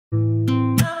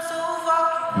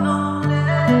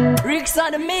Bricks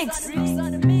on the mix.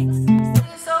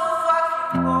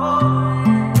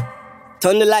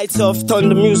 Turn the lights off, turn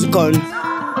the music on.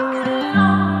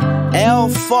 El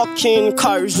fucking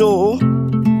Carzo.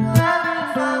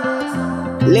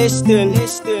 Listen.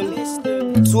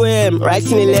 2 AM,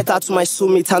 writing a letter to my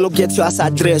soulmate. I no get your ass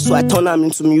address, so I turn am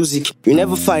into music. You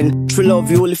never find true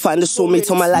love, you only find the soulmate.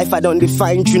 All my life I don't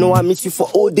define you, know I meet you for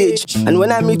old age. And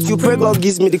when I meet you, pray God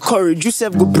gives me the courage. You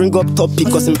self go bring up topic,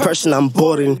 cause in person I'm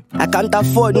boring. I can't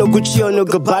afford no Gucci or no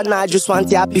Gabbana. I just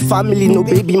want a happy family, no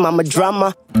baby mama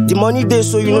drama. The money there,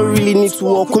 so you don't really need to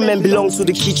work. Women belong to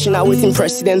the kitchen, I wait in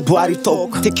President Buhari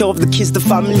talk. Take care of the kids, the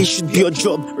family should be your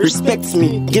job. Respect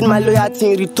me, get my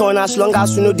loyalty in return. As long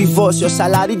as you no divorce, your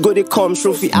salary go they come.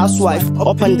 Trophy housewife,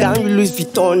 up and down you Louis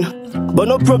Vuitton. But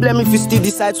no problem if you still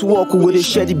decide to work, we go they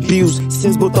share the bills.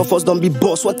 Since both of us don't be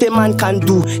boss, what a man can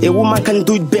do, a woman can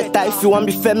do it better. If you want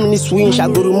be feminist winch, I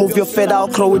go remove your feather, I'll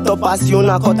crawl it up as the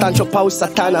owner, cut and chop out with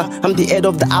Satana. I'm the head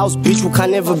of the house, bitch, we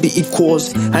can never be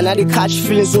equals. And I they catch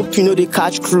feelings up, you know they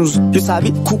catch cruise. Just have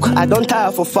it cook, I don't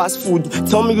tire for fast food.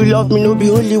 Tell me you love me, no be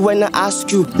only when I ask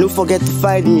you. Don't forget to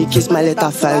find me, in case my letter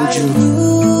find you.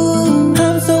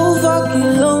 I'm so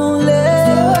fucking lonely,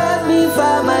 let me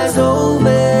find my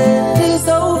soulmate. It's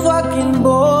so fucking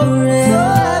boring, so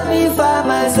let me find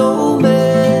my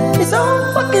soulmate. It's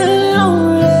so fucking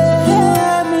lonely,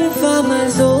 let me find my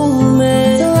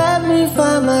soulmate. So let me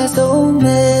find my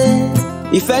soulmate.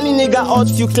 If any nigga hurt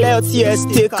you, clear your tears,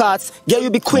 take out. Girl, you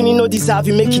be queen, you no deserve,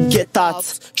 you make it get out.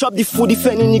 Chop the food, if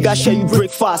any nigga share you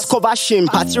breakfast. Cover shame,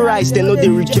 party rice, they know they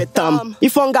reject them.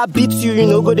 If hunger beat you, you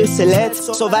know go they select.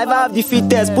 Survivor of the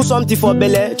fittest, put something for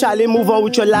belly. Charlie, move on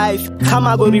with your life. Come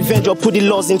go revenge or put the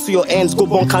laws into your hands. Go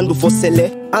burn candle for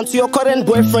sele. And to your current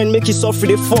boyfriend, make it suffer,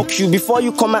 they fuck you. Before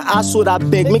you come and ask so that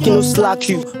beg, make it no slack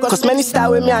you. Cause many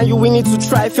style with me and you, we need to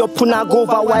try. If your puna go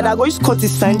over wide, I go use cut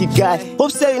this find the guy.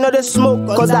 Hope say you know they smoke,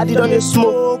 cause I did on the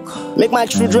smoke. Make my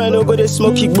children no go they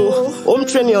smoke it go. Home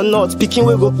training or not, picking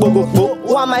we go.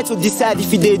 Who am I to decide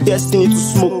if it is destiny to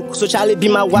smoke? So Charlie be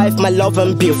my wife, my love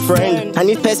and be a friend. I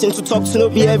need person to talk to, no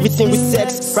be everything with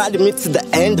sex. Ride me to the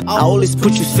end, I always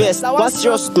put you first. Once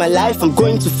serious with my life, I'm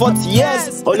going to 40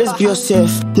 years. Always be yourself,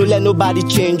 no let nobody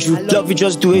change you. Love you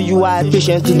just the way you are,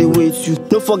 patiently they wait you.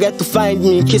 Don't forget to find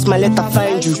me in case my letter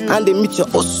find you. And they meet your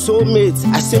soulmate,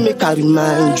 I say make I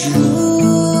remind you.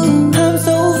 I'm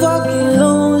so fucking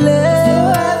lonely,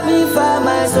 let me find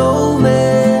my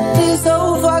soulmate. It's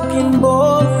so fucking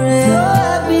boring, so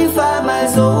let me find my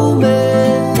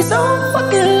soulmate. It's so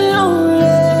fucking lonely,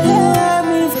 let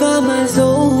me find my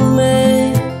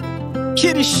soulmate.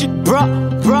 Kitty shit, bruh.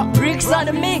 Bricks on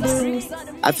the mix.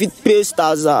 I fit pay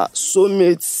stars,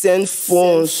 soulmate, send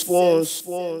phones.